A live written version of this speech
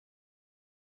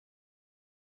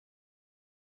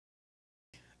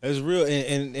That's real,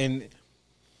 and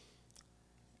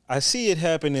I see it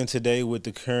happening today with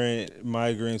the current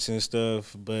migrants and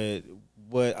stuff. But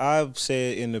what I've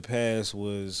said in the past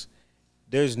was,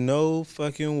 there's no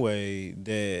fucking way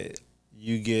that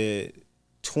you get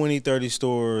 20, 30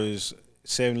 stores,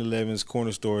 7-Elevens,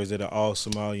 corner stores that are all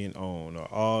Somalian owned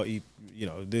or all,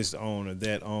 this owned or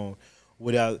that owned,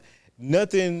 without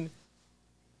nothing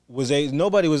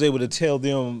nobody was able to tell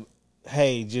them,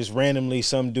 hey, just randomly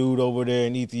some dude over there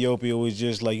in Ethiopia was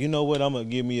just like, you know what, I'm gonna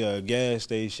give me a gas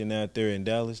station out there in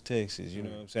Dallas, Texas. You know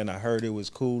what I'm saying? I heard it was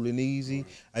cool and easy.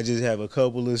 I just have a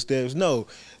couple of steps. No,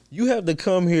 you have to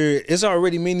come here. It's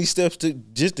already many steps to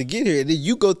just to get here. Then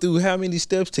you go through how many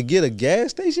steps to get a gas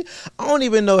station? I don't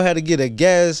even know how to get a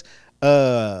gas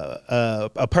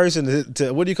a person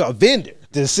to what do you call, a vendor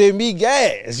to send me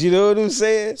gas. You know what I'm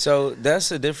saying? So that's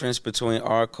the difference between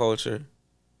our culture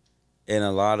and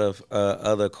a lot of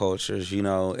other cultures.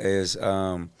 Is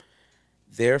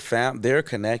they're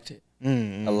connected.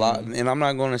 Mm-hmm. A lot, and I'm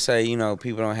not going to say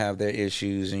people don't have their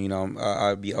issues, and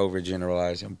I'd be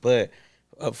overgeneralizing, but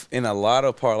in a lot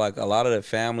of like a lot of the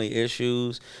family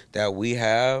issues that we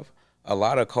have, a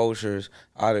lot of cultures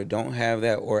either don't have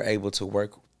that or able to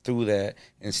work through that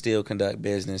and still conduct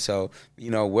business. So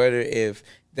whether if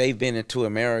they've been into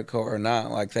America or not,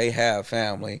 like they have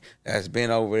family that's been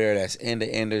over there, that's in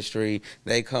the industry.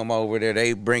 They come over there,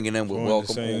 they bringing them with Doing the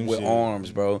welcome same with shit.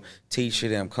 arms, bro. Teaching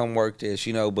them, come work this,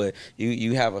 But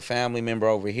you have a family member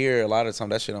over here. A lot of times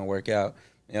that shit don't work out.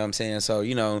 You know what I'm saying? So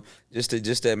just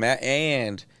to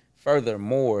and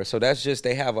furthermore, so that's just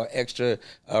they have an extra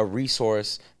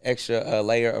resource, extra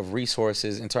layer of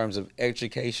resources in terms of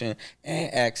education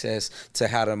and access to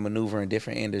how to maneuver in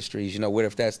different industries. What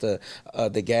if that's the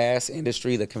gas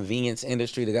industry, the convenience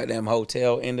industry, the goddamn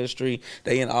hotel industry?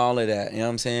 They in all of that. You know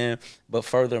what I'm saying? But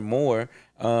furthermore,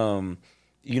 in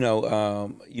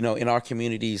our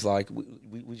communities, like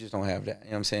we just don't have that. You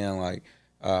know what I'm saying? Like.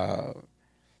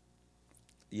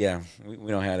 Yeah,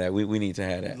 we don't have that. We need to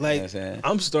have that. Like, you know what I'm saying?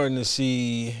 I'm starting to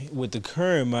see with the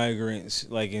current migrants,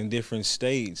 like in different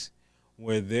states,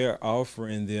 where they're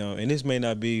offering them, and this may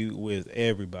not be with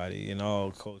everybody in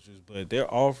all cultures, but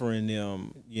they're offering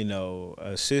them,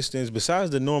 assistance.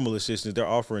 Besides the normal assistance, they're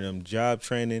offering them job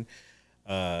training,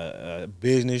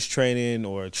 business training,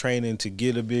 or training to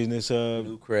get a business up.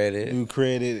 New credit. New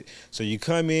credit. So you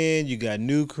come in, you got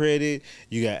new credit,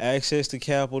 you got access to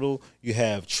capital, you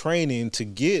have training to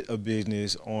get a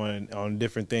business on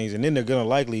different things, and then they're gonna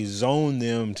likely zone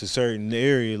them to certain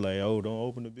area, like, oh, don't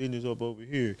open the business up over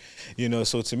here.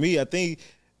 So to me, I think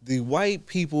the white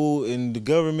people and the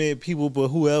government people, but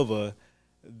whoever,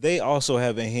 they also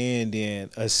have a hand in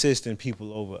assisting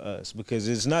people over us, because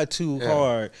it's not too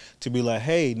hard to be like,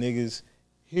 hey, niggas,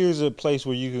 here's a place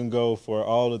where you can go for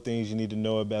all the things you need to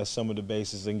know about some of the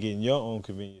basics and getting your own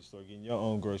convenience store, getting your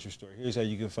own grocery store. Here's how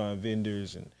you can find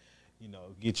vendors and,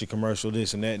 get your commercial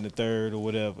this and that and the third or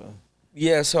whatever.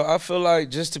 Yeah, so I feel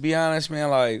like, just to be honest, man,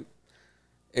 like,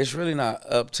 it's really not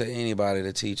up to anybody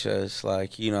to teach us.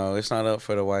 Like, it's not up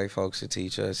for the white folks to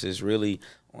teach us. It's really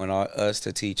on us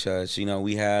to teach us.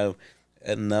 We have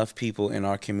enough people in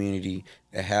our community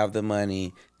that have the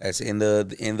money, that's in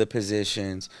the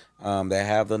positions, that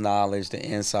have the knowledge, the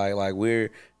insight. Like,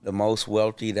 we're the most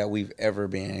wealthy that we've ever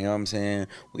been. You know what I'm saying?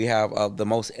 We have the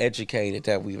most educated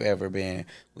that we've ever been.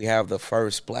 We have the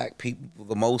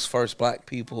most first black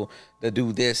people to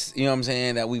do this, you know what I'm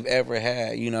saying, that we've ever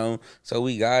had, So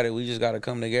we got it. We just got to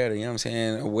come together, you know what I'm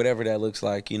saying? Or whatever that looks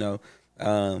like, But,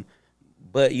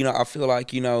 I feel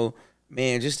like,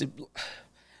 man,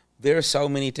 there are so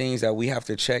many things that we have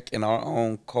to check in our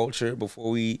own culture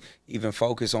before we even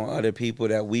focus on other people,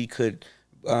 that we could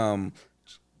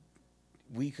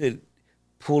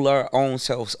pull our own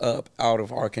selves up out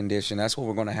of our condition. That's what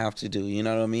we're going to have to do. You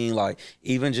know what I mean? Like,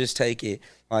 even just take it,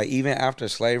 like, even after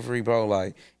slavery, bro,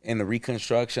 like, in the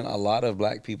Reconstruction, a lot of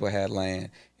black people had land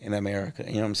in America.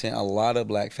 You know what I'm saying? A lot of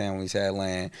black families had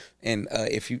land. And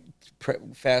if you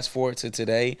fast forward to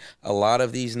today, a lot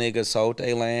of these niggas sold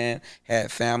their land,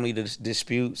 had family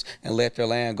disputes, and let their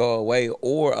land go away.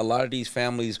 Or a lot of these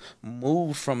families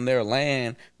moved from their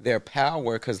land, their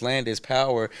power, because land is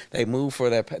power. They moved for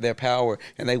their power,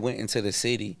 and they went into the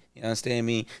city. You understand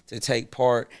me? To take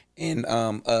part in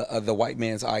the white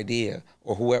man's idea,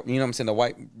 or whoever, you know what I'm saying, the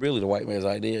white man's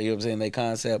idea, you know what I'm saying, their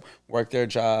concept, work their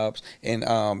jobs, and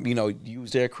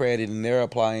use their credit and their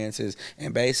appliances,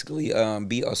 and basically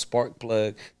be a spark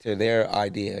plug to their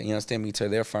idea, you understand me, to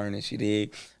their furnace, you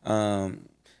dig?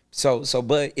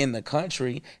 But in the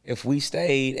country, if we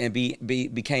stayed and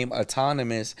became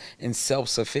autonomous and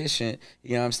self-sufficient,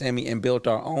 you know what I'm saying, and built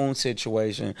our own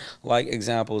situation, like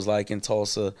examples like in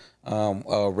Tulsa,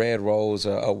 Red Rose,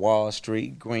 Wall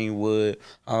Street, Greenwood,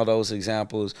 all those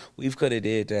examples, we could have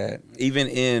did that. Even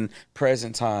in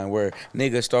present time where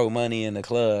niggas throw money in the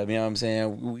club, you know what I'm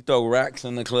saying, we throw racks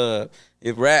in the club.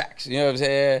 It racks, you know what I'm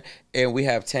saying? And we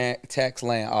have tax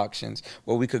land auctions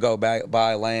where we could go back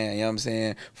buy land, you know what I'm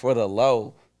saying, for the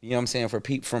low, you know what I'm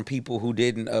saying, from people who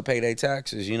didn't pay their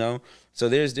taxes, you know? So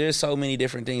there's so many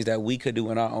different things that we could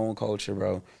do in our own culture,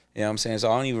 bro. You know what I'm saying?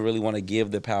 So I don't even really want to give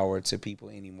the power to people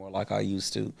anymore like I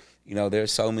used to. You know,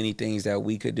 there's so many things that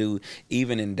we could do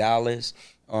even in Dallas,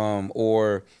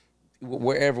 or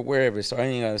wherever it starts. I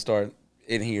ain't got to start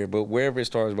in here, but wherever it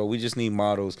starts, but we just need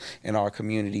models in our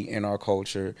community, in our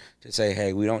culture, to say,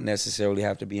 hey, we don't necessarily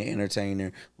have to be an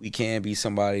entertainer. We can be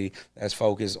somebody that's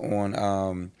focused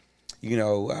on,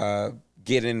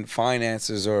 getting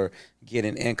finances or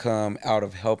getting income out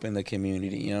of helping the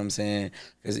community. You know what I'm saying?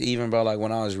 Because even, bro, like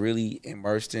when I was really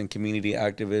immersed in community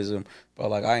activism, bro,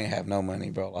 like I ain't have no money,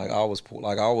 bro. Like I was poor,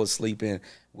 like I was sleeping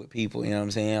with people. You know what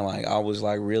I'm saying? Like I was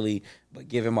like really, but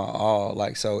giving my all.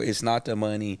 Like, so it's not the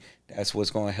money that's what's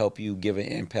going to help you give an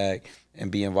impact and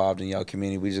be involved in your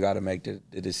community. We just got to make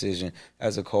the decision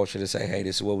as a culture to say, hey,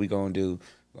 this is what we're going to do.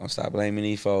 We're going to stop blaming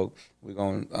these folk. We're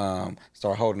going to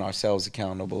start holding ourselves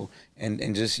accountable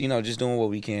and just, just doing what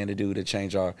we can to do to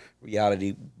change our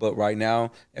reality. But right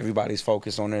now, everybody's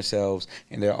focused on themselves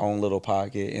in their own little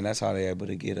pocket, and that's how they're able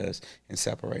to get us and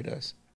separate us.